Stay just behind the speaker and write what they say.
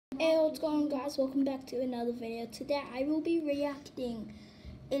Hey, what's going on, guys? Welcome back to another video. Today I will be reacting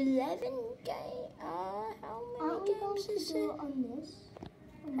 11 game. How many games is it? On this?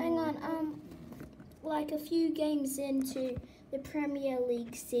 Hang on. Like a few games into the Premier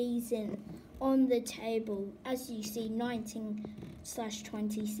League season on the table, as you see,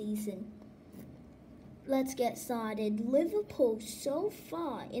 19/20 season. Let's get started. Liverpool so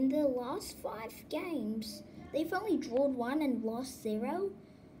far in their last 5 games, they've only drawn 1 and lost 0.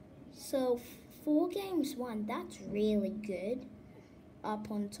 So 4 games won, that's really good.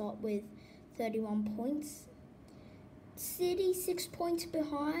 Up on top with 31 points. City 6 points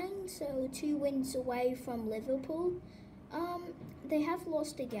behind, so 2 wins away from Liverpool. They have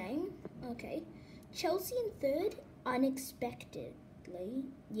lost a game. Okay. Chelsea in 3rd, unexpectedly.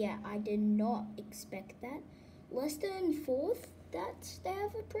 Yeah, I did not expect that. Leicester in 4th, they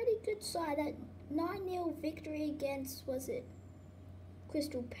have a pretty good side. That 9-0 victory against, was it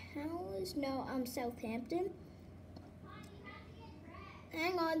Crystal Palace? No, Southampton.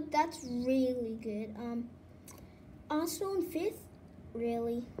 Hang on, that's really good. Arsenal in 5th,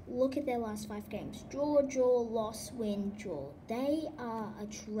 really. Look at their last 5 games. Draw, loss, win, draw. They are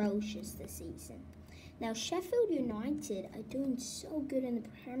atrocious this season. Now, Sheffield United are doing so good in the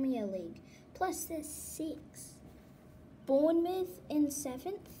Premier League. Plus, they're 6th. Bournemouth in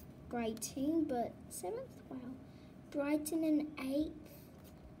 7th. Great team, but 7th? Wow. Brighton in 8th.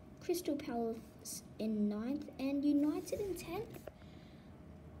 Crystal Palace in 9th. And United in 10th.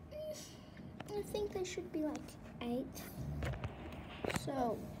 I think they should be like 8th.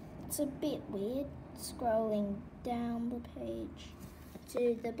 So, it's a bit weird scrolling down the page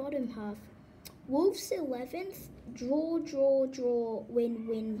to the bottom half. Wolves 11th, draw,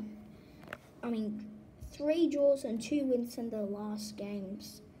 win. 3 draws and 2 wins in the last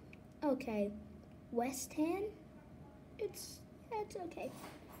games. Okay, West Ham, it's okay.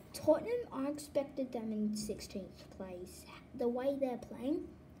 Tottenham, I expected them in 16th place. The way they're playing,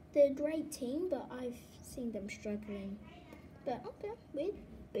 they're a great team, but I've seen them struggling. But okay, with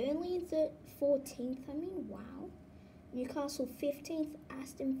Burnley in 14th, wow. Newcastle 15th,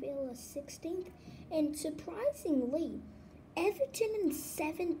 Aston Villa 16th, and surprisingly, Everton in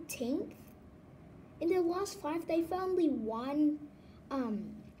 17th. In their last 5, they've only won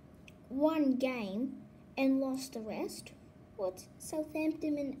one game and lost the rest. What?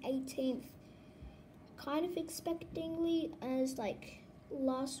 Southampton in 18th, kind of expectingly, as like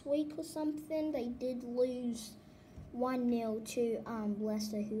last week or something, they did lose 1-0 to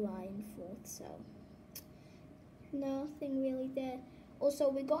Leicester, who are in 4th, so nothing really there. Also,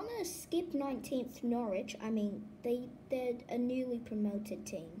 we're gonna skip 19th Norwich. They're a newly promoted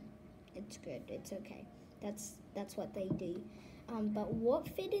team. It's good. It's okay. That's what they do. But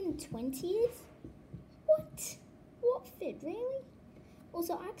Watford in 20th? What? Watford, really?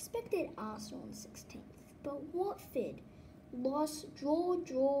 Also, I expected Arsenal in 16th, but Watford lost,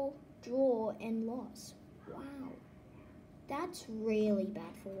 draw, and loss. Wow. That's really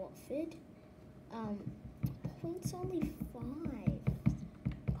bad for Watford. Points only 5.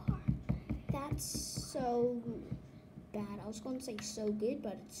 That's so bad. I was going to say so good,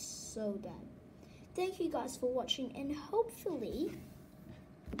 but it's so bad. Thank you guys for watching, and hopefully,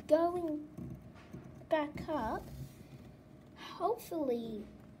 going back up, hopefully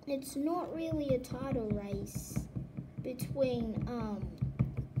it's not really a title race between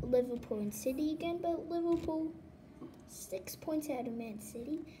Liverpool and City again, but Liverpool 6 points out of Man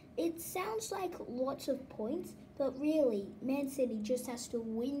City. It sounds like lots of points, but really, Man City just has to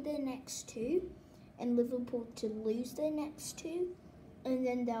win their next 2 and Liverpool to lose their next 2, and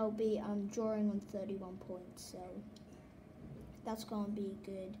then they'll be drawing on 31 points, so that's going to be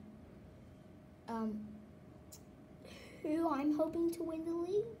good. Who I'm hoping to win the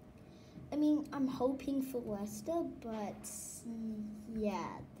league? I'm hoping for Leicester, but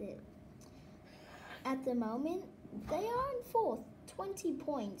yeah, at the moment, they are in 4th, 20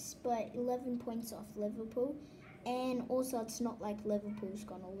 points, but 11 points off Liverpool. And also, it's not like Liverpool's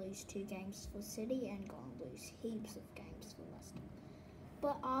going to lose 2 games for City and going to lose heaps of games for Leicester.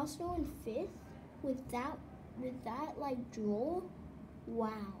 But Arsenal in 5th, with that draw,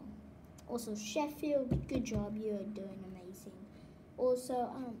 wow. Also, Sheffield, good job, you are doing amazing. Also,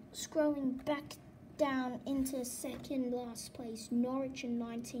 scrolling back down into 2nd last place, Norwich in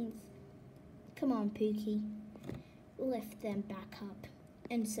 19th. Come on, Pookie. Lift them back up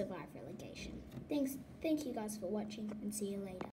and survive relegation. Thank you guys for watching, and see you later.